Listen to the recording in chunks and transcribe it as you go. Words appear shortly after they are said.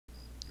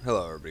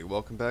Hello everybody,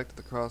 welcome back to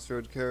the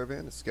Crossroads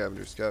Caravan. It's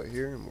Scavenger Scout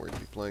here, and we're going to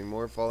be playing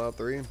more Fallout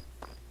 3.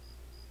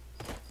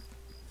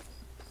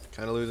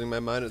 Kind of losing my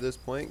mind at this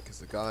point, because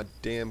the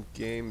goddamn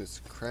game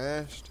has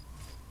crashed.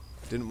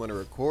 Didn't want to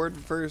record the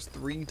first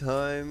 3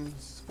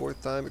 times,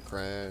 4th time it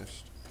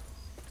crashed.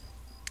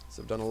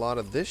 So I've done a lot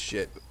of this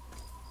shit,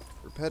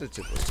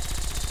 repetitively.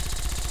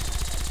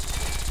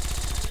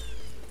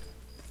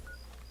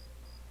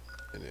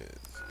 And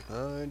it's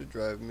kind of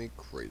driving me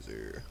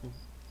crazy.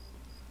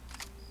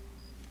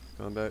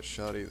 Combat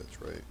shoddy, that's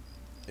right.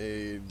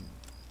 Aid.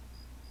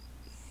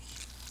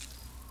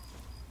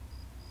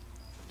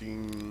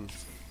 Ding.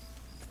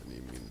 I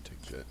didn't even mean to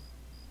take jet.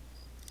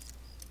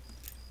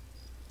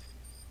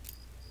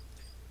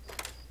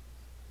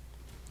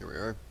 Here we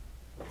are.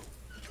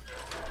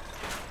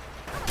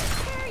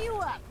 Tear you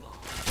up.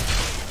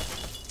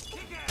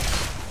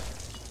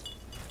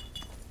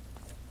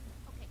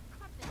 Okay,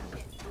 cut this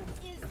shit. Who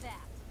is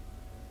that?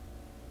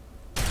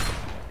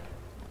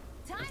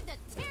 Time to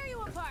tear you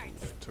apart.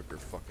 She took her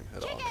fucking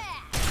head Kick off.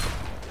 ass.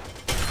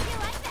 You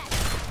like that?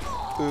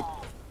 Oop.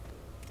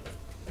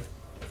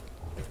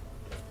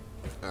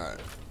 Alright.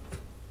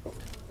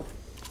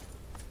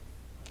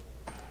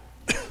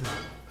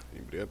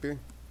 Anybody up here?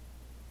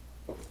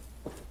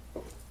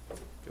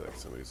 Feel like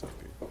somebody's up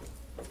here.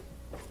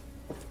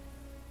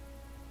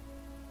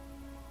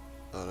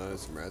 Oh no,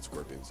 there's some rat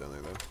scorpions down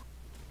there though.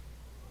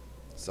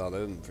 Saw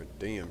them for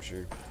damn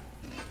sure.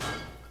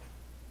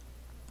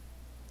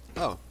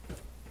 Oh.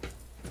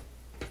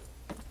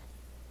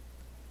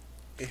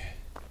 Eh.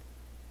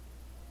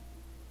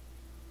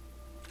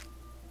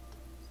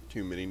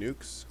 Too many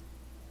nukes.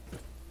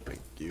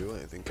 Thank you,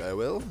 I think I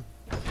will.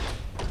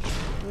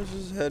 Let's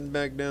just head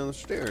back down the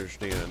stairs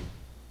then.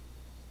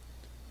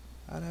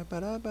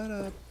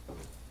 Ba-da-ba-da-ba-da.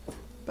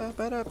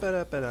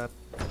 Ba-ba-da-ba-da-ba-da.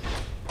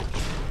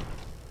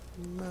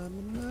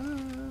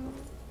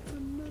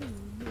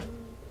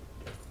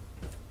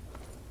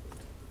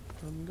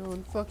 I'm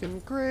going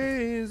fucking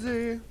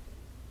crazy.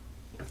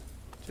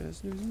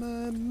 Just lose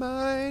my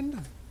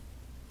mind.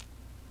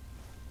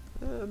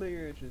 Oh, my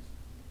ear itches.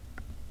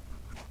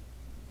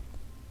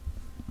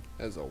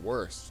 That's the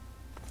worst.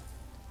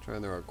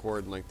 Trying to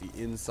record like the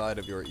inside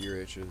of your ear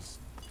itches.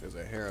 There's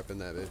a hair up in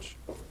that bitch.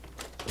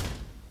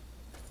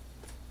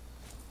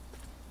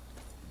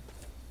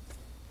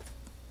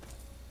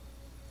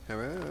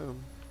 Hello.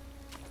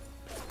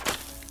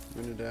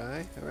 Wanna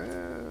die?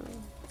 Hello.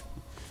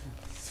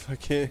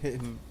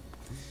 Fucking.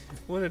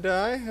 Wanna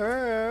die?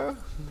 Hello.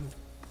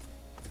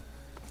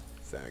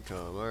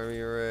 SATCOM army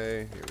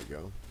array. Here we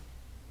go.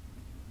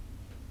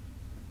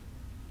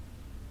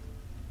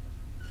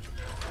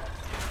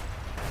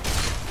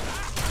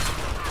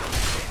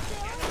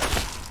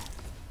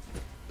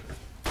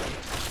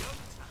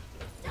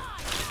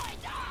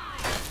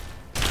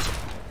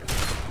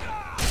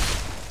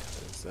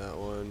 There's that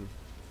one.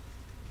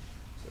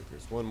 Looks like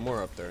there's one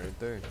more up there, right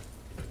there.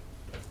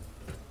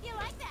 You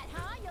like that,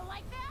 huh? You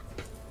like that?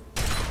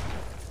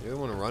 You're the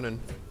one running.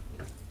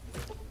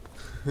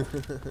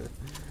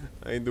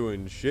 I ain't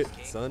doing shit,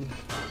 son.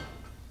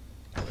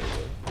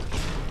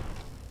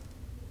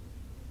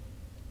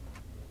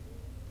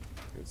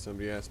 Heard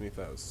somebody ask me if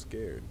I was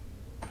scared.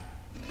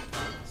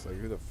 It's like,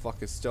 who the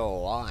fuck is still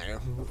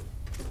alive?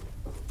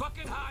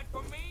 Fucking hide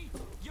from me?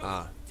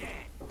 You're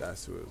dead.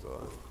 That's who it was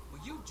on.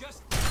 Will you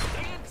just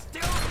stand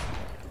still?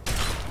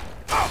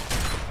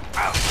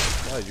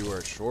 God, you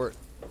are short.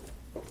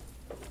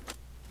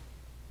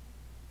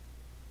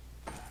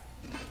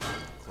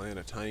 Clan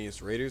of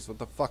tiniest raiders? What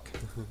the fuck?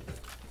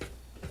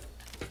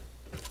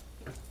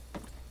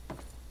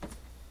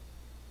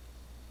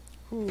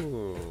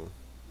 Ooh.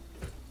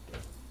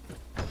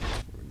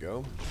 There we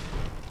go.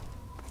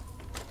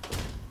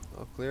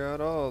 I'll clear out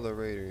all the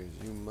raiders,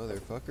 you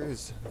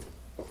motherfuckers.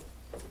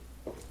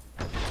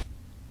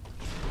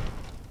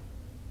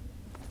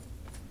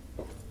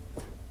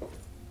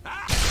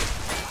 I'm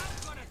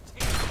gonna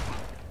take you.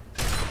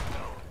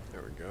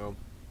 There we go.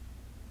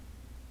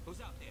 Who's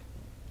out there?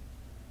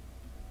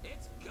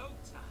 It's go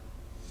time.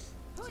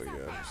 So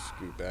yeah, just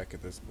scoot back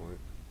at this point.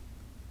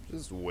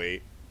 Just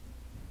wait.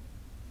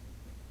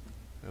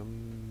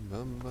 Bum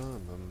bum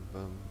bum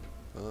bum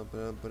bum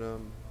bum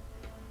bum.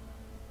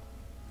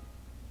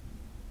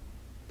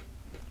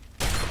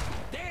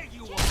 There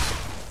you are.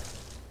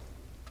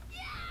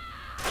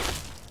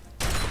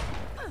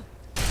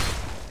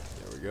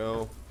 There we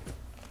go.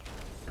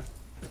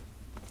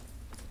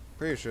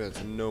 Pretty sure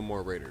that's no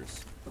more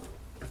raiders.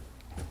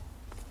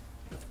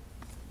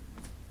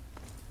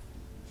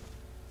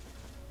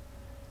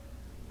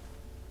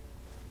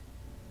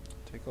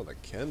 Take all the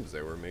chems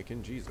they were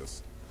making,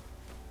 Jesus.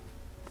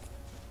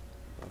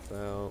 Buff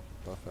out,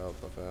 buff out,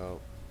 buff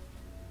out.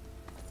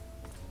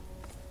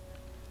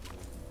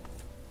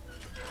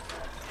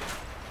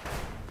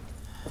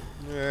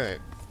 Alright.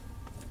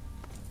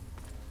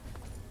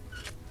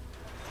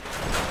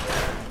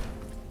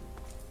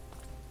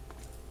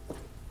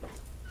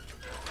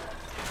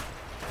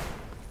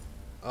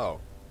 Oh.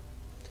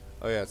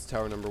 Oh yeah, it's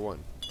tower number 1.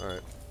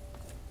 Alright.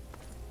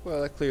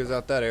 Well, that clears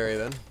out that area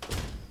then.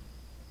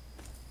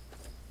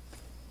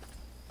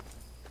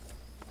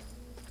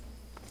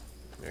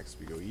 Next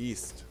we go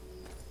east.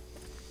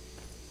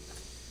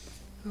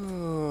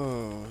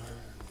 Oh,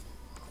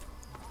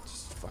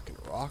 just fucking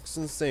rocks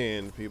and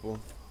sand, people.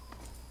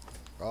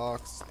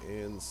 Rocks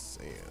and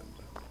sand.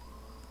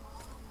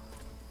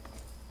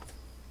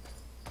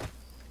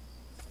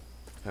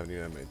 Haven't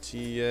even had my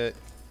tea yet.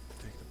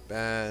 Take a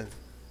bath.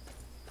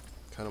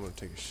 Kind of want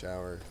to take a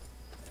shower.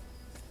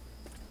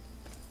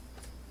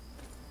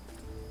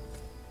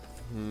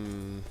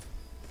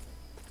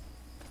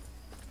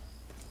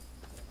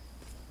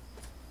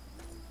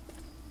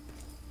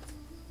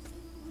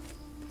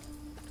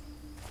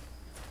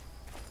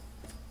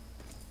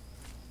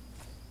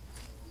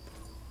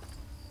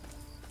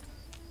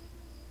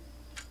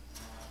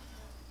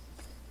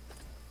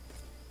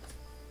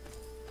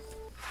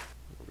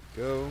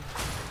 There we go.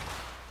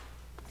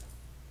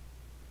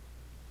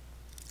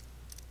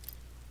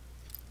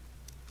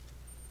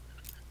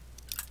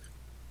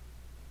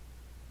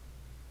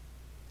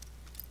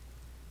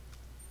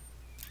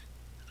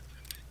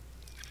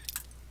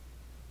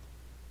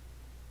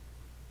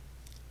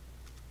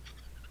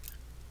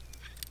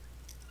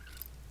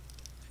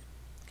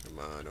 Come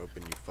on,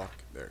 open, you fuck.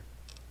 There.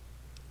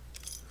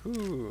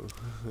 Whew.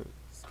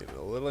 It's getting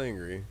a little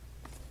angry.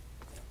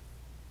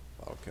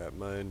 Wildcat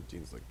Mine,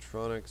 Dean's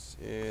Electronics,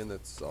 and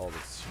that's all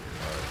that's here.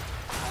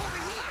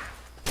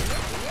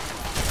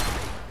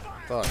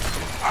 Fuck.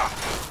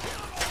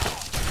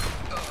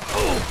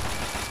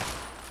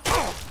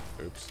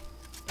 Oops.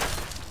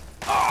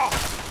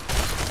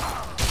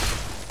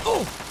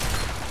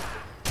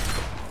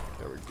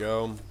 There we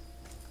go.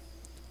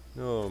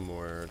 No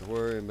more to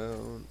worry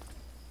about.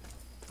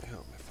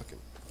 Ow, my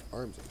fucking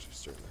arm's actually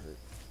starting to hurt.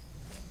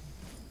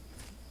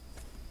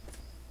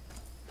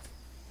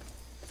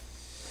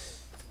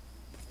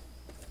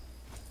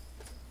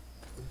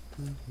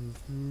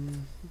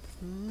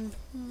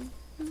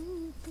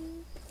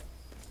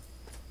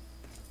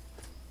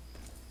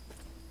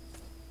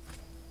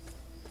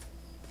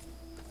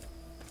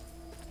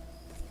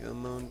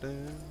 Come on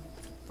down,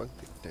 funk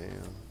it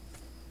down.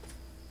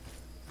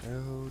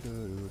 Do do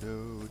do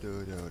do do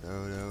do do do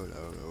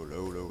do do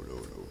do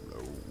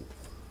do.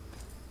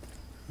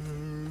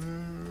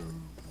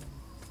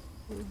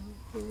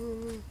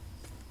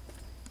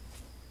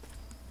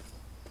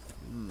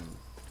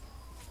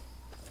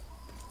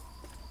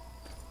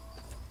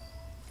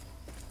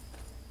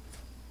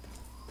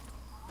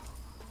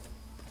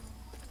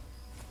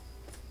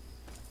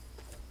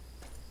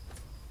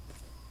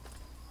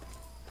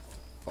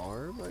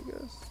 Farm, I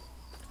guess?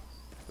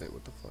 Wait,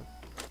 what the fuck?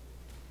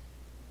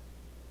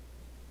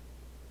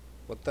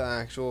 What the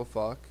actual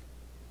fuck?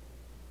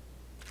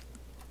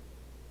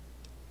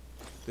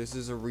 This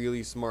is a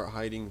really smart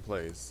hiding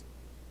place.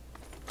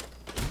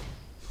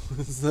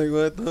 It's like,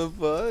 what the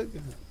fuck?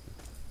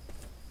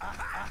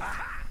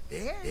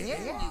 There you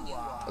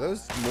are. Are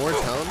those more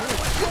telemeters?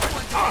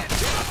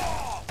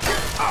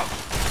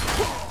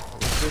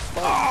 It's just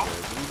fun, guys.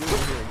 What are you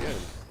doing here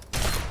again?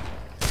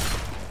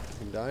 You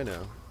can die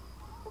now.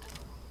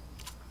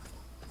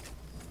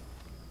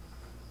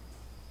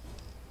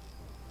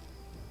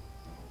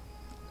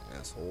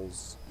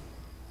 Assholes.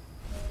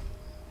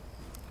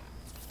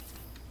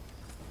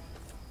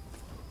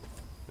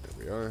 There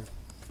we are.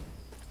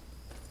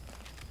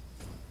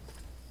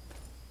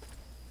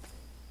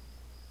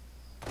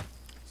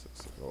 So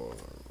it's like, oh,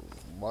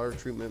 water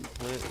treatment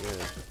plant,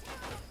 yeah.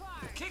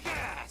 Kick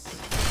ass.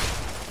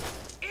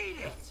 Eat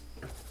it.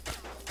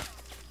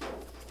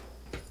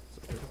 So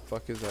where the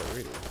fuck is that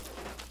radio?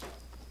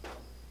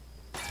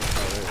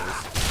 Oh, there it is.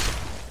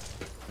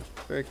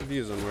 Very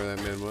confused on where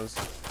that man was.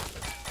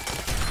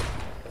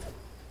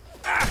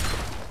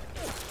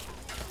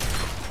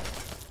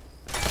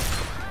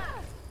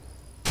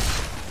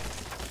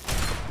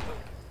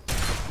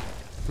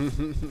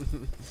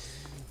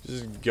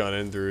 Just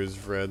gunning through his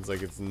friends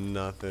like it's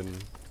nothing.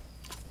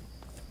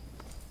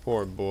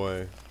 Poor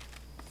boy.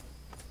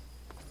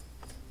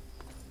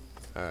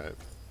 Alright.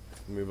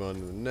 Move on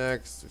to the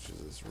next, which is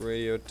this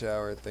radio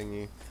tower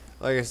thingy.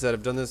 Like I said,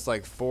 I've done this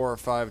like 4 or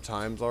 5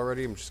 times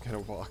already. I'm just kind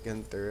of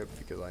walking through it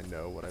because I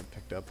know what I've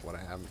picked up, what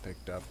I haven't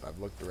picked up. I've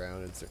looked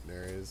around in certain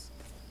areas.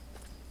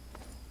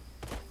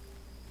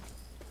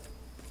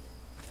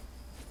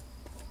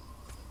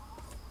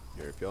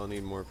 Here, if y'all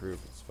need more proof,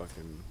 it's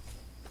fucking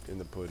in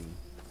the pudding.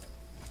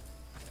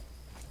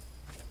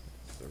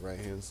 It's the right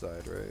hand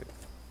side, right?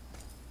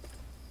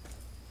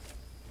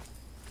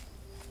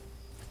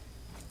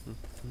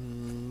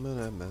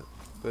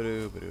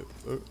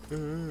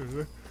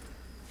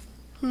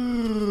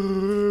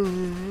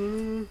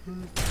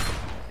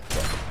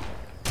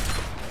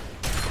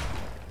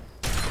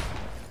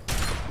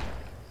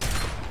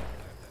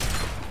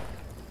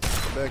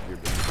 Back here,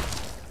 baby.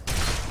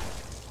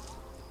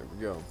 There we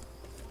go.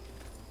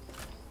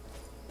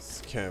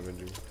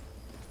 Scavenger.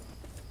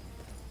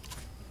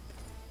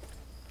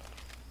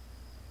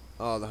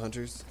 Oh, the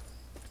hunters.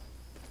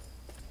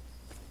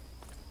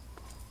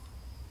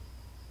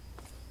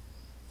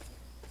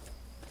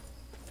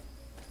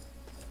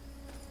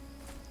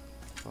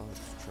 Oh,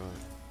 let's try.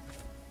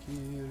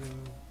 Kilo.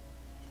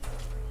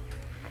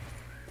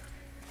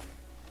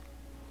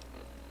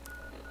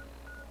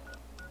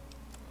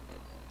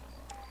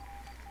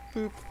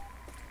 Boop.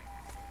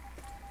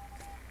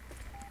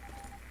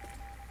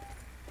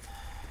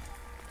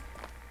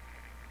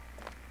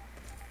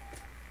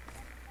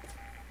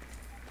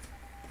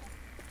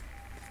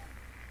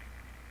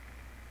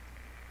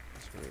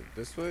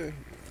 This way?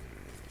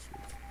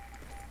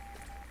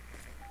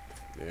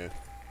 Yeah.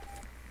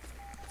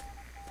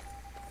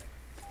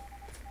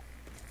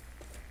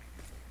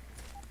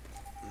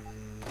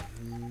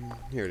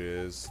 Here it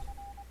is.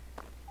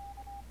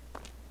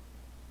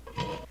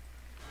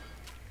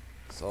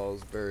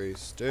 Salisbury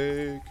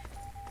steak.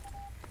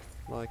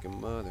 Like a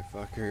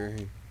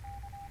motherfucker.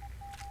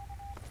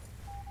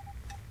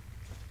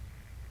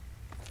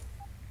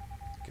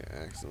 Okay, I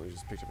accidentally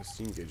just picked up a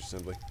steam gauge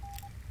assembly.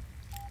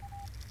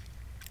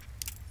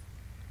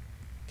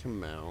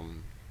 Come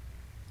on.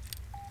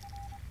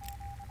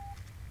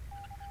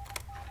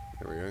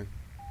 There we go.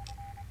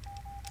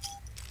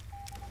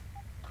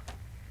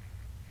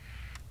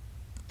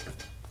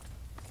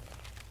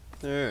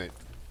 Alright.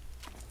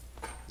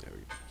 Yeah, we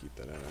can keep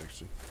that out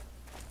actually.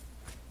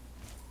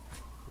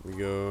 We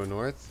go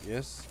north?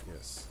 Yes?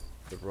 Yes.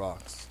 The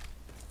rocks.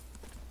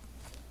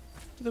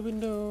 To the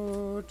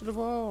window, to the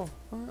wall,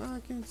 where I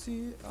can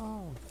see it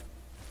all.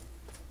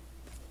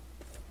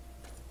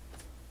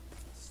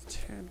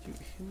 Stab you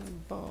in the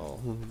ball.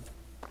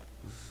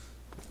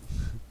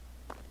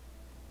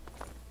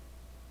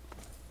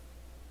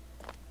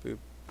 Boop.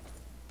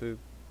 Boop.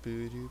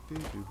 Boo doo boo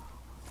doo.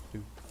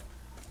 Doo.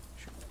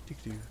 Shoot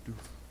dick doo doo.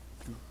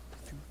 Doo.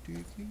 Shoot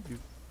dick doo.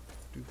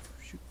 Doo.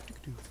 Shoot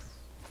dick doo.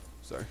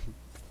 Sorry.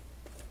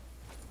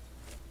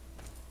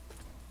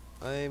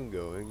 I'm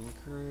going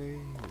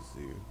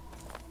crazy.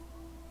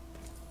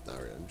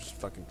 Alright, I'm just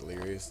fucking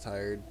delirious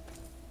tired.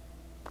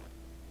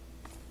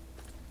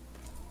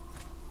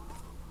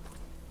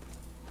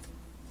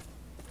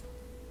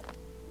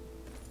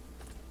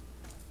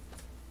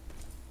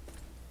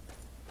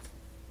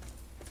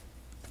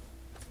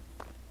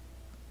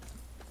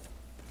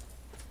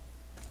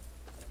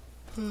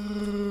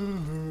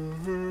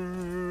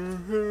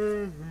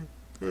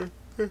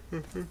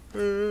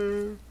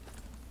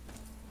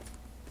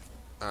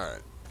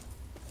 Alright.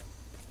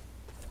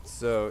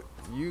 So,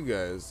 you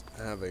guys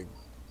have a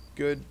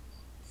good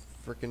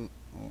frickin'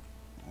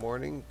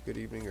 morning, good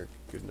evening, or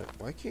good night.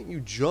 Why can't you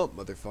jump,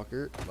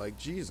 motherfucker? Like,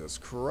 Jesus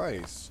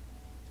Christ.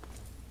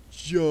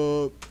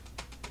 Jump.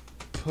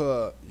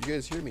 You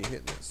guys hear me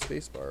hitting that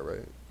space bar,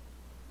 right?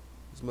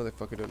 This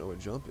motherfucker don't know what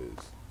jump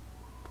is.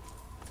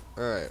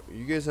 Alright, well,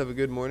 you guys have a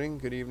good morning,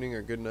 good evening,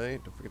 or good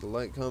night. Don't forget to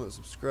like, comment,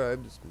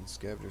 subscribe. It's been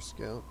Scavenger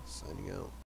Scout, signing out.